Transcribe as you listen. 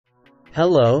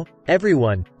Hello,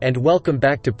 everyone, and welcome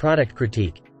back to Product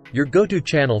Critique, your go-to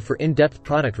channel for in-depth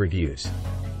product reviews.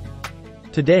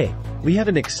 Today, we have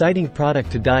an exciting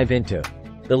product to dive into,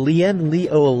 the Lian Li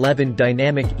O11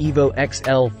 Dynamic EVO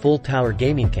XL Full Tower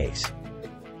Gaming Case.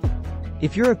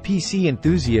 If you're a PC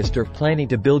enthusiast or planning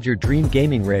to build your dream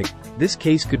gaming rig, this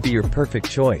case could be your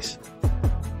perfect choice.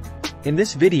 In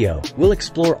this video, we'll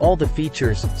explore all the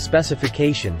features,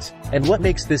 specifications, and what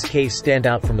makes this case stand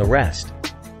out from the rest.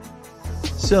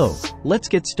 So, let's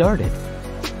get started.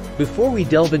 Before we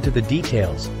delve into the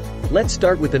details, let's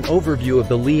start with an overview of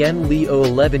the Lian Li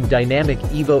O11 Dynamic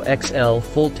EVO XL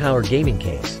Full Tower Gaming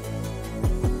Case.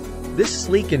 This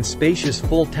sleek and spacious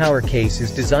full tower case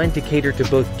is designed to cater to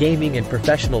both gaming and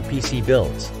professional PC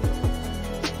builds.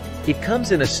 It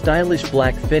comes in a stylish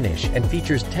black finish and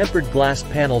features tempered glass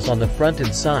panels on the front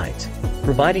and sides,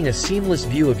 providing a seamless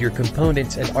view of your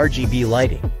components and RGB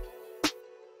lighting.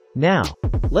 Now,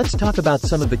 let's talk about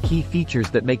some of the key features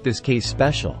that make this case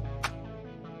special.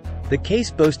 The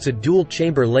case boasts a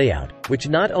dual-chamber layout, which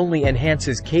not only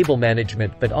enhances cable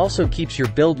management but also keeps your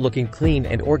build looking clean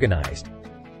and organized.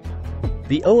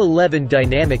 The O11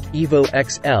 Dynamic EVO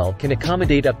XL can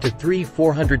accommodate up to 3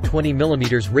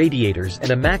 420mm radiators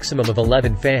and a maximum of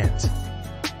 11 fans,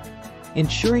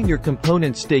 ensuring your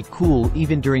components stay cool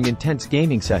even during intense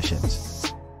gaming sessions.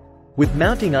 With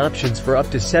mounting options for up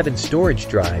to 7 storage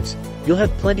drives, you'll have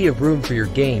plenty of room for your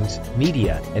games,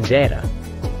 media, and data.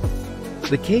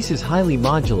 The case is highly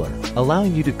modular,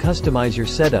 allowing you to customize your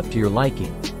setup to your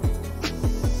liking.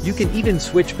 You can even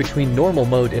switch between normal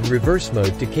mode and reverse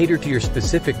mode to cater to your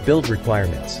specific build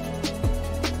requirements.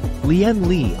 Lian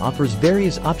Li offers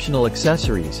various optional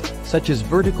accessories, such as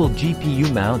vertical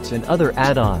GPU mounts and other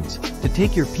add-ons, to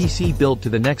take your PC build to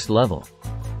the next level.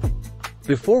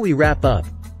 Before we wrap up,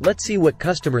 let's see what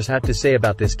customers have to say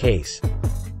about this case.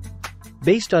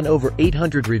 Based on over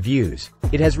 800 reviews,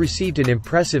 it has received an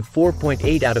impressive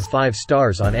 4.8 out of 5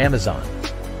 stars on Amazon.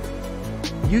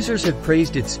 Users have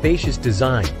praised its spacious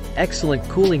design, excellent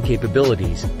cooling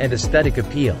capabilities, and aesthetic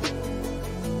appeal.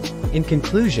 In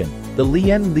conclusion, the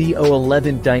Lian Li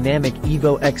O11 Dynamic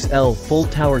EVO XL Full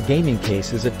Tower Gaming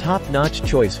Case is a top-notch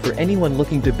choice for anyone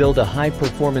looking to build a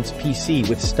high-performance PC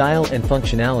with style and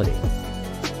functionality.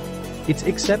 Its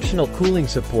exceptional cooling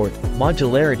support,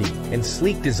 modularity, and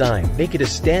sleek design make it a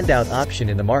standout option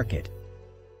in the market.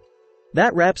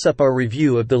 That wraps up our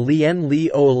review of the Lian Li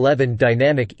O11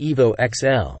 Dynamic EVO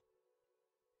XL.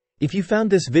 If you found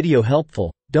this video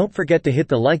helpful, don't forget to hit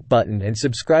the like button and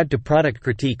subscribe to Product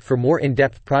Critique for more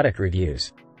in-depth product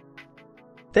reviews.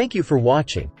 Thank you for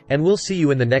watching, and we'll see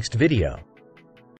you in the next video.